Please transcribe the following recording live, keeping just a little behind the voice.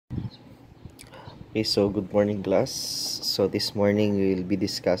Okay, so good morning class. So this morning we will be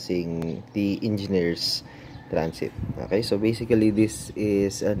discussing the engineer's transit. Okay, so basically this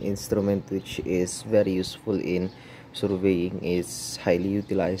is an instrument which is very useful in surveying. It's highly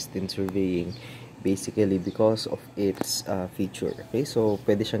utilized in surveying basically because of its feature. Okay, so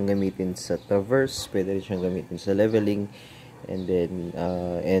pwede siyang gamitin sa traverse, pwede rin siyang gamitin sa leveling, and then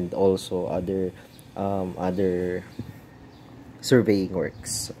and also other surveying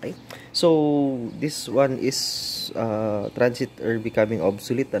works. Okay, so this one is transit or becoming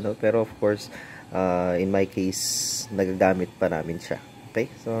obsolete, pero of course in my case nagagamit pa namin siya. Okay,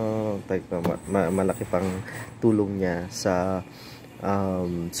 so malaki pang tulong niya sa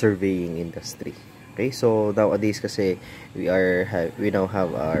surveying industry. Okay, so nowadays kasi we now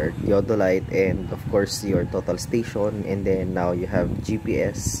have our theodolite and of course your total station, and then now you have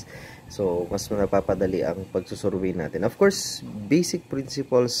GPS. So, mas napapadali ang pagsusurvey natin. Of course, basic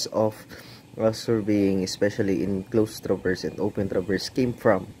principles of surveying, especially in closed traverse and open traverse, came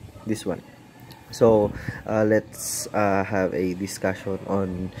from this one. So, let's have a discussion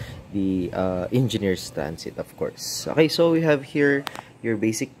on the engineer's transit, of course. Okay, so we have here your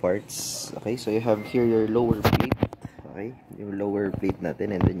basic parts. Okay, so you have here your lower plate. Okay, yung lower plate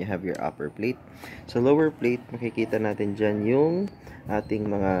natin, and then you have your upper plate. So, lower plate, makikita natin dyan yung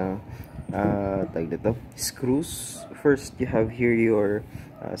ating mga screws. First, you have here your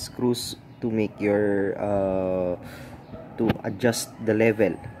screws to make your to adjust the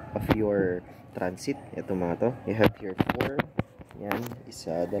level of your transit. Ito mga to, you have here 4. Yan,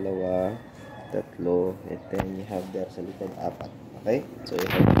 isa, dalawa, tatlo, and then you have there sa likod 4. Okay, so you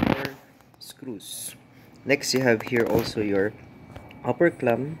have 4 screws. Next, you have here also your upper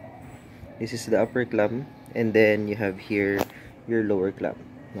clamp. This is the upper clamp, and then you have here your lower clamp.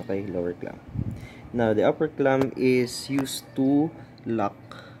 Okay, lower clamp. Now, the upper clamp is used to lock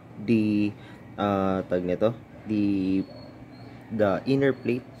the the inner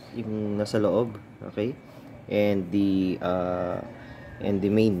plate, yung nasa loob, okay, and the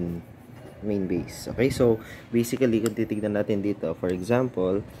main base. Okay, so basically kung titignan natin dito, for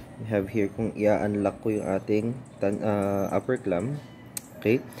example, we have here, kung i-unlock ko yung ating upper clamp,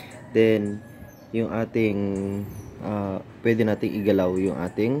 okay, then yung ating pwede nating igalaw yung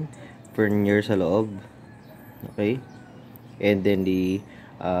ating vernier sa loob, okay, and then the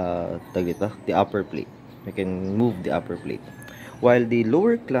upper plate. We can move the upper plate, while the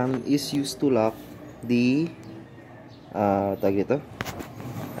lower clamp is used to lock the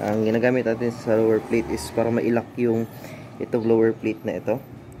ang ginagamit natin sa lower plate is para ma-lock yung itong lower plate na ito,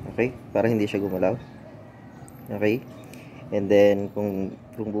 okay, para hindi siya gumalaw. Okay, and then kung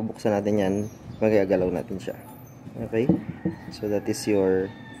bubuksan natin yan, magagalaw natin siya. Okay, so that is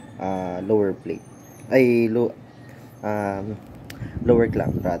your lower plate, lower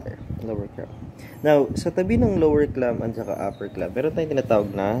clamp rather, lower clamp. Now, sa tabi ng lower clamp at saka upper clamp, meron tayong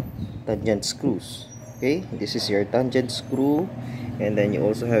tinatawag na tangent screws. Okay, this is your tangent screw, and then you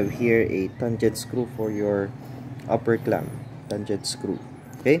also have here a tangent screw for your upper clamp, tangent screw.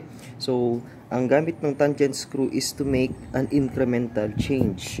 Okay, so ang gamit ng tangent screw is to make an incremental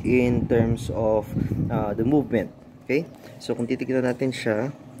change in terms of the movement. Okay, so kung titignan natin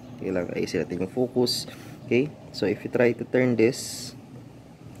siya, kailangan ayusin natin yung focus. Okay, so if you try to turn this,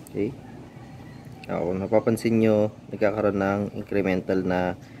 okay, kung napapansin nyo, nagkakaroon ng incremental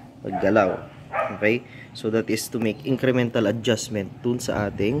na paggalaw. Okay, so that is to make incremental adjustment dun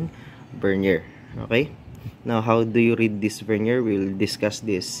sa ating vernier. Okay, now how do you read this vernier? We'll discuss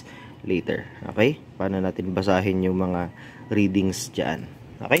this later. Okay, paano natin basahin yung mga readings dyan.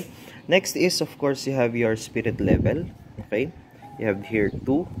 Okay, next is of course you have your spirit level. Okay, you have here 2.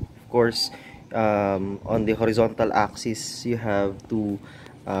 Of course, on the horizontal axis you have 2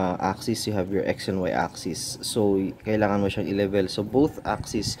 axis, you have your X and Y axis, so kailangan mo siyang i-level, so both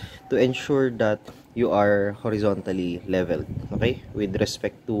axis, to ensure that you are horizontally leveled, okay, with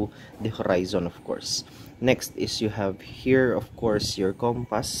respect to the horizon, of course. Next is you have here of course your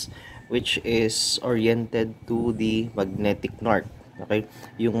compass, which is oriented to the magnetic north. Okay,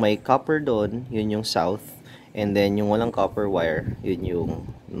 yung may copper doon, yun yung south, and then yung walang copper wire, yun yung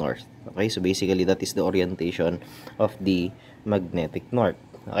north. Okay, so basically that is the orientation of the magnetic north.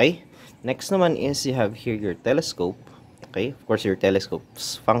 Okay, next naman is you have here your telescope. Okay, of course your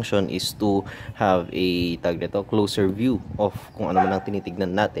telescope's function is to have a closer view of kung ano man ang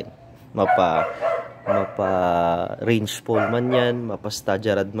tinitignan natin. Mapa range pole man yan, mapa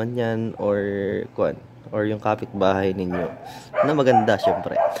stadyarad man yan, or yung kapitbahay ninyo na maganda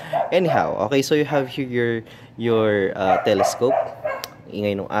syempre. Anyhow, okay, so you have here your telescope.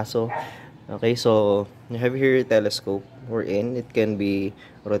 Ingay ng aso. Okay, so you have here your telescope. we're in. It can be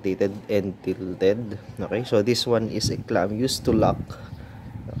rotated and tilted. Okay, so this one is a clamp used to lock,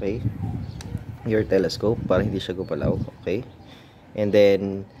 okay, your telescope para hindi siya gumalaw. Okay, and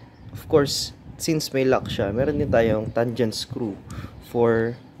then of course, since may lock siya, meron din tayong tangent screw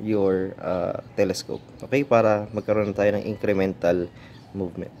for your telescope. Okay, para magkaroon tayo ng incremental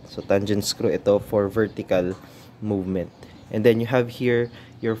movement. So tangent screw ito for vertical movement. And then you have here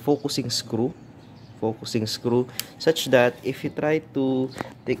your focusing screw such that if you try to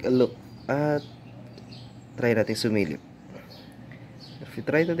take a look at, try natin sumilip. If you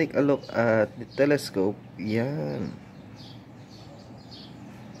try to take a look at the telescope, yan.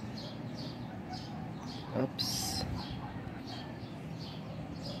 Oops,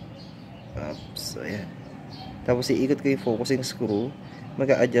 ayan. Tapos iikot ko yung focusing screw,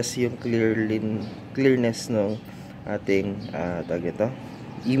 mag-a-adjust yung clearness ng ating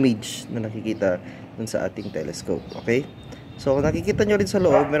image na nakikita dun sa ating telescope. Okay? So, kung nakikita nyo rin sa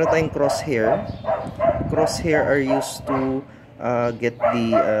loob, meron tayong crosshair. Crosshair are used to get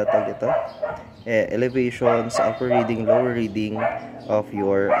the elevations, upper reading, lower reading of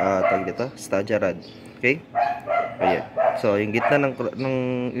your stadia rod. Okay? Ayan. So, yung gitna ng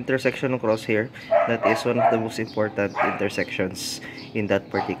intersection ng crosshair, that is one of the most important intersections in that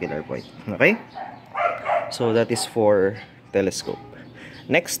particular point. Okay? So, that is for telescope.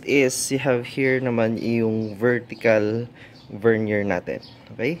 Next is, you have here naman yung vertical vernier natin.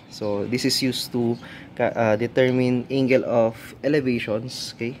 Okay? So, this is used to determine angle of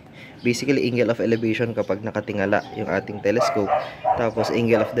elevations. Okay? Basically, angle of elevation kapag nakatingala yung ating telescope. Tapos,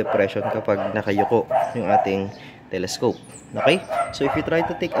 angle of depression kapag nakayuko yung ating telescope. Okay? So, if you try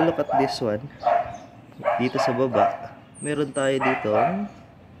to take a look at this one, dito sa baba, meron tayo dito,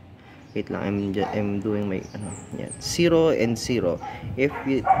 wait lang, I'm doing my, yan, 0 and 0. If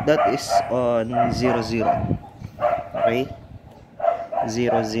that is on 0, 0. Okay?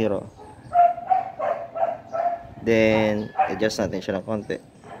 0, 0. Then, adjust natin siya ng konti.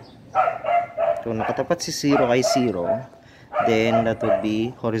 Kung nakatapat si 0 kay 0, then that would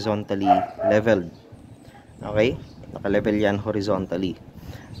be horizontally leveled. Okay? Naka-level yan horizontally.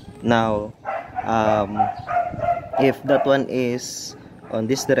 Now, if that one is on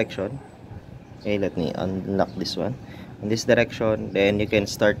this direction, okay, let me unlock this one. In this direction, then you can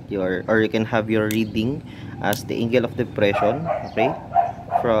start your, or you can have your reading as the angle of depression. Okay?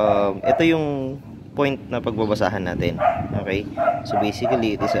 From, ito yung point na pagbabasahan natin. Okay? So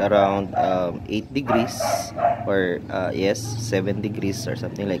basically, it is around 8 degrees or yes, 7 degrees or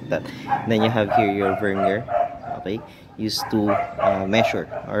something like that. Then you have here your vernier, okay, used to measure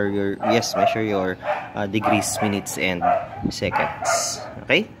or measure your degrees, minutes, and seconds.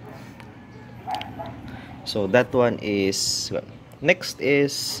 Okay? So that one is, next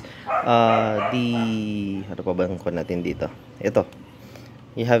is ano pa bang kuha natin dito? Ito.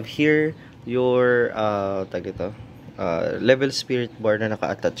 You have here your level spirit bar na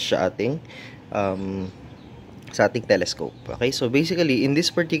naka-attach sa ating telescope. Okay, so basically in this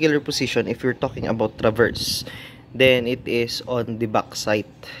particular position, if you're talking about traverse, then it is on the backside.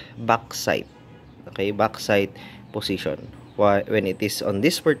 Okay, backside position. When it is on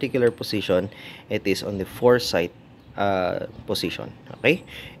this particular position, it is on the foresight position. Okay,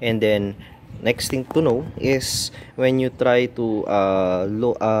 and then next thing to know is when you try to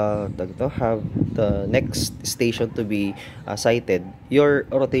have the next station to be sighted, your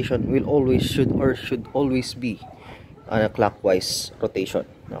rotation will always should always be on a clockwise rotation.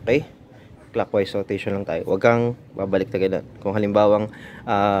 Okay? Clockwise rotation lang tayo. Huwag kang babalik na ganun. Kung halimbawang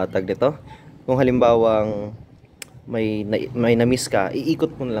kung halimbawang may na-miss ka,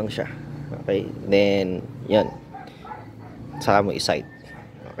 iikot mo na lang siya. Okay? Then, yan. Saka mo i-sight.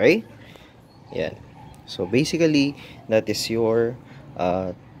 Okay? Yan. So basically, that is your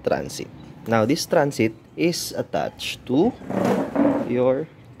transit. Now, this transit is attached to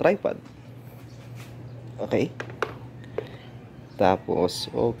your tripod. Okay? Tapos,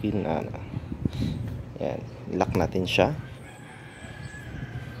 okay na. Yan. Lock natin siya.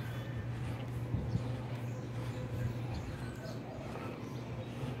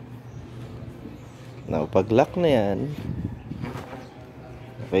 Now, pag lock na yan,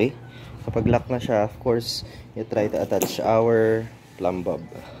 okay? Kapag lock na siya, of course, you try to attach our plumb bob.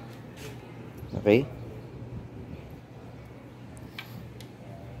 Okay?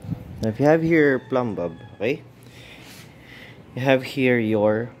 Now, if you have here plumb bob, okay? You have here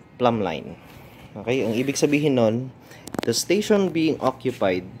your plumb line. Okay? Ang ibig sabihin nun, the station being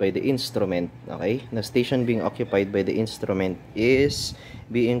occupied by the instrument, okay? The station being occupied by the instrument is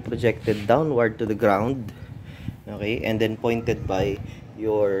being projected downward to the ground, okay? And then pointed by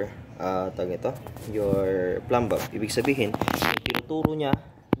your tawag ito, your plumb bob. Ibig sabihin, yung tinuturo niya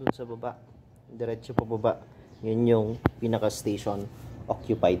dun sa baba, diretso pa baba, yun yung pinaka-station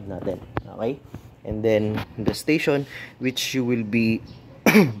occupied natin. Okay? And then, the station which you will be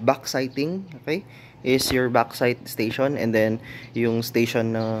backsighting, okay, is your backsight station. And then, yung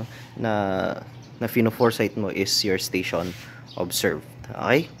station na fino-foresight mo is your station observed.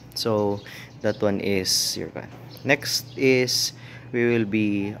 Okay? So, that one is your one. Next is we will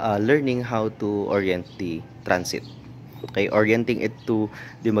be learning how to orient the transit. Okay, orienting it to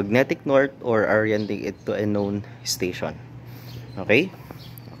the magnetic north or orienting it to a known station. Okay?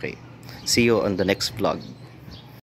 Okay. See you on the next vlog.